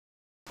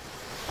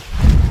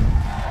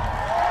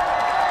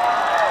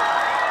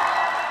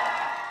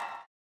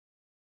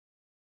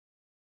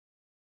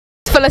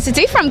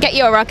Felicity from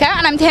GetYourRockOut,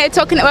 and I'm here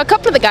talking to a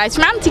couple of the guys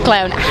from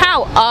Anticlone.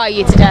 How are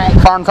you today?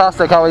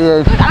 Fantastic, how are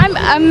you? I'm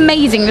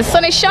amazing. The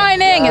sun is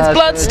shining, it's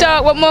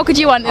Bloodstock. What more could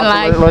you want in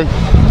life?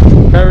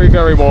 Very,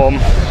 very warm.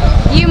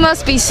 You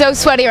must be so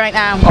sweaty right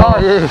now. Oh,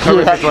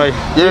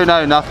 you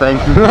know nothing.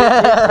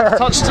 We've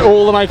touched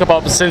all the makeup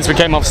up since we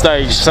came off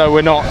stage, so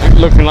we're not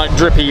looking like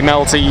drippy,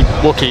 melty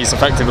Wookiees,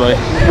 effectively.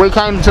 We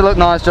came to look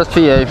nice just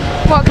for you.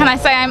 What can I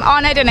say? I'm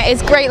honoured and it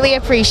is greatly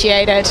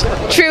appreciated.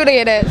 Truly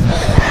it is.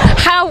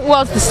 How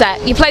was the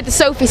set? You played the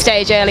Sophie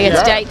stage earlier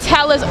today.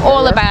 Tell us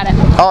all about it.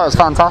 Oh, it was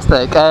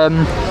fantastic.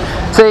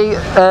 See,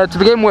 to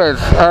begin with,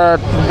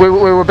 we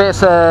were a bit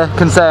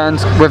concerned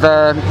with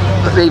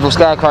the Evil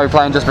Scarecrow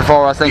playing just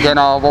before us, thinking,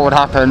 oh, what would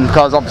happen,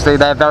 because obviously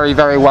they're very,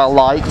 very well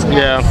liked.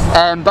 Yeah.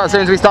 But as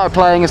soon as we started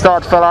playing and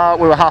started to fill out,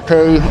 we were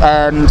happy.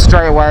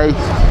 Straight away,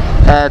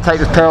 take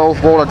this pill,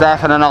 wall of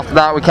death, and then after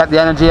that we kept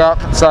the energy up,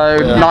 so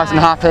nice and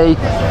happy.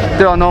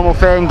 Do our normal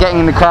thing, getting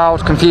in the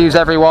crowd, confuse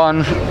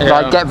everyone,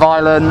 like get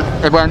violent.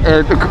 It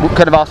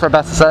could have asked for a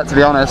better set, to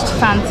be honest.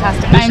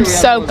 Fantastic. I'm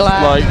so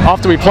glad. Like,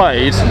 after we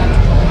played,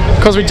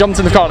 because we jumped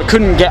in the crowd, I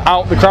couldn't get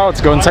out the crowd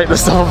to go and take the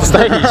stuff off the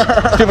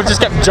stage. People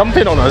just kept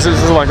jumping on us. It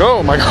was like,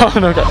 oh my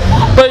god. Okay.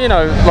 But you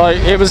know, like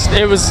it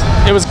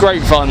was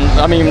great fun.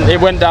 I mean, it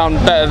went down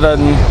better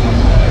than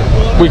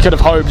we could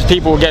have hoped.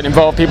 People were getting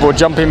involved. People were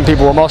jumping.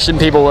 People were moshing.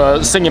 People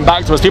were singing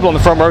back to us. People on the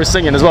front row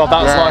singing as well.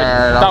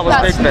 That was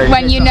a big thing.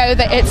 When you know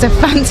that it's a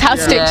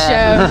fantastic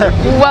show.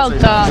 Well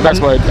done. That's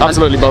why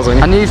absolutely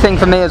buzzing. A new thing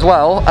for me as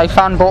well. A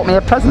fan bought me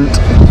a present.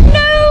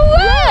 No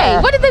way!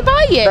 What did they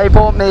buy you? They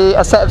bought me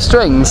a set of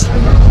strings.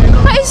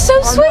 That is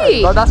so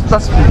sweet. Like,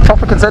 that's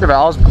proper considerate.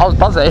 I was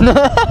buzzing.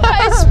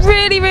 That is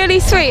really, really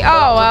sweet.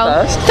 Oh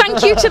well,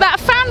 thank you to that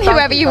fan,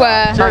 whoever you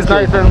were. Cheers,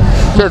 Nathan.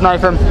 Cheers,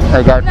 Nathan.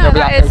 There you go. No,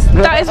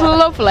 that is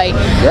lovely.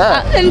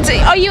 Yeah. And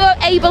are you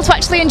able to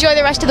actually enjoy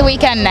the rest of the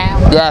weekend now?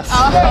 Yes,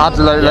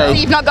 absolutely.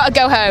 You've not got to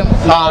go home.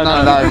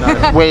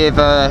 No.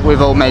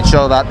 We've all made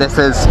sure that this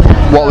is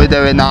what we're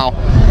doing now,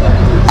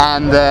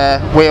 and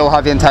we all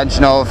have the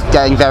intention of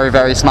getting very,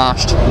 very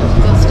smashed.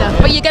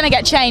 But you're going to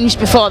get changed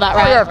before that,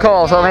 right? Oh, yeah, of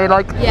course. I mean,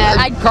 like,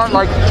 I can't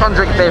like try and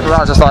drink a beer for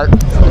that.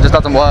 It just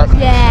doesn't work.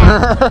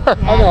 Yeah.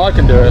 Oh no, I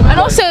can do it. And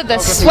also the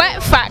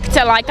sweat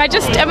factor. Like,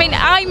 I mean,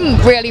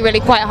 I'm really, really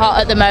quite hot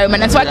at the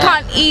moment, and so I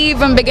can't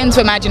even begin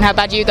to imagine how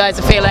bad you guys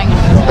are feeling.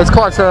 It's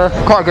quite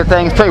a good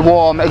thing. It's pretty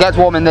warm. It gets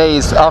warm in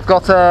these. I've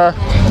got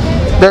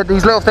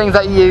these little things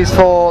that you use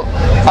for,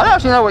 I don't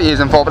actually know what you use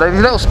them for, but they're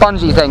these little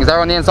spongy things.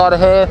 They're on the inside of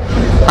here,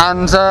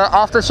 and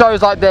after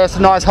shows like this,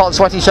 nice hot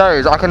sweaty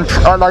shows, I can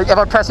like, if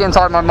I press the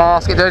inside of my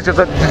mask, it does just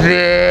like,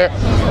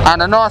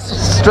 and a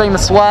nice stream of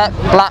sweat,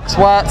 black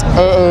sweat.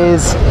 It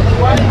is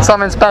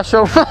something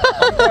special.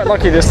 I'm quite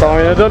lucky this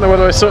time. I don't know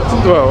whether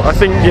I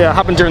think it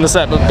happened during the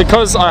set, but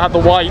because I had the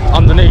white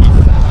underneath,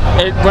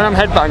 when I'm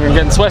headbanging and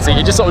getting sweaty,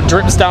 it just sort of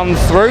drips down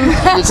through. You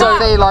can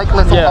see like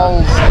little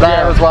holes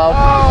there as well.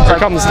 So it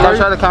comes through. I'll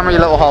show the camera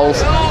your little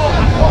holes.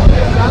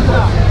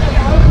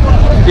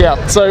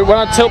 Yeah, so when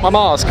I tilt my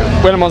mask,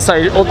 when I'm on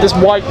stage, this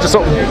white just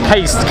sort of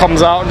paste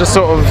comes out and just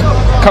sort of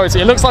coats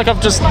it. It looks like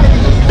I've just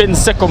been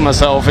sick on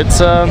myself. It's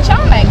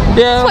charming. Yeah.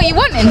 That's what you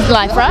want in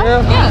life, right?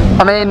 Yeah.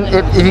 I mean,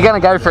 if you're going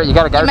to go for it, you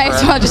got to go for it. May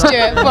as well just do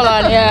it full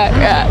on,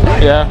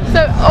 yeah.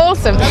 So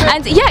awesome.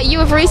 And yeah, you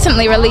have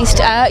recently released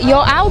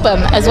your album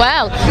as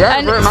well. Yeah,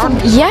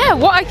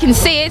 and what I can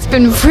see, it's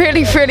been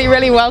really, really,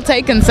 really well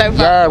taken so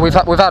far. Yeah, we've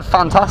had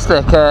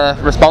fantastic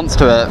response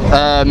to it.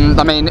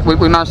 I mean,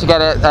 we managed to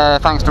get it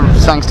thanks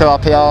to our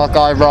PR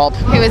guy Rob,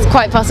 who is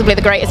quite possibly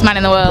the greatest man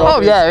in the world. Oh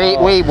yeah,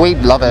 we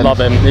love him. Love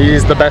him.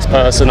 He's the best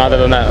person I've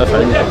ever met, I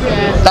think.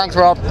 Thanks,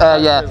 Rob.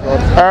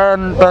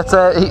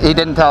 But he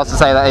didn't tell us to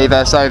say that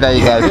either, so there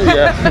you go.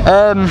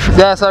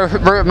 So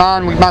Root of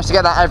Man, we've managed to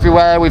get that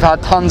everywhere. We've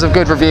had tons of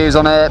good reviews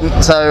on it.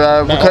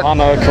 So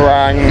Hammer,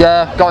 Kerrang.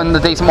 Yeah, gotten the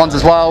decent ones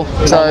as well.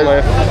 So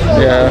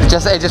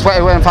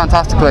it went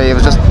fantastically.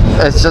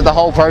 It's just the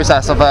whole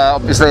process of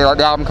obviously like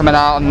the album coming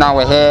out and now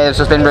we're here. It's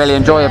just been really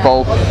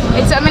enjoyable.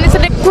 It's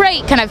a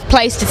great kind of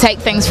place to take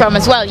things from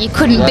as well. You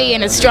couldn't be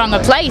in a stronger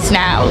place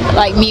now,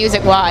 like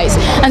music wise.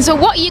 And so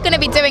what are you going to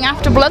be doing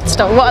after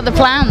Bloodstock? What are the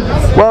plans?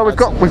 Well, we've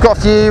got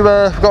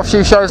a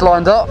few shows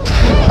lined up.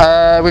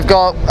 We've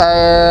got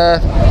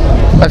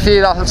a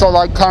few that are sort of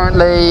like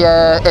currently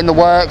in the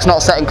works,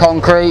 not set in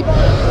concrete.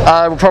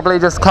 We'll probably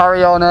just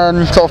carry on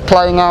sort of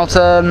playing out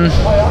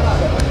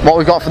what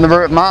we got from the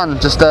Root of Man,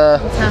 just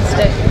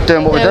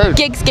doing what we do.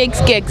 Gigs,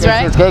 right? Gigs,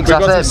 we've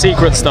got some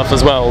secret stuff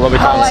as well that we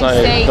can't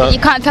say. But you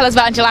can't tell us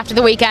about until after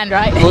the weekend,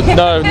 right? Well,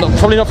 no,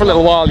 probably not for a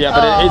little while yet,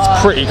 but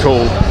it's pretty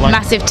cool. Like,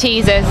 massive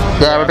teasers.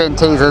 Yeah, we're being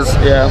teasers.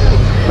 Yeah,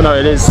 but no,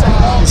 it is.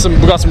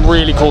 We've got some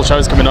really cool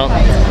shows coming up.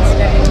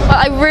 Well,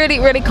 I really,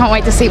 really can't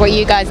wait to see what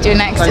you guys do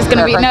next. It's going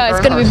to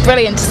be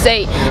brilliant to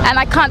see. And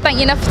I can't thank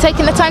you enough for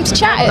taking the time to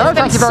chat. No,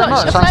 thank you very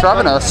much. Thanks for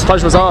having us.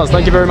 Pleasure was ours.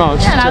 Thank you very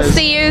much. Yeah, and I'll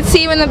see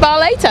you in the bar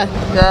later.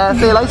 Yeah,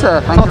 see you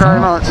later. Thank you very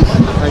much.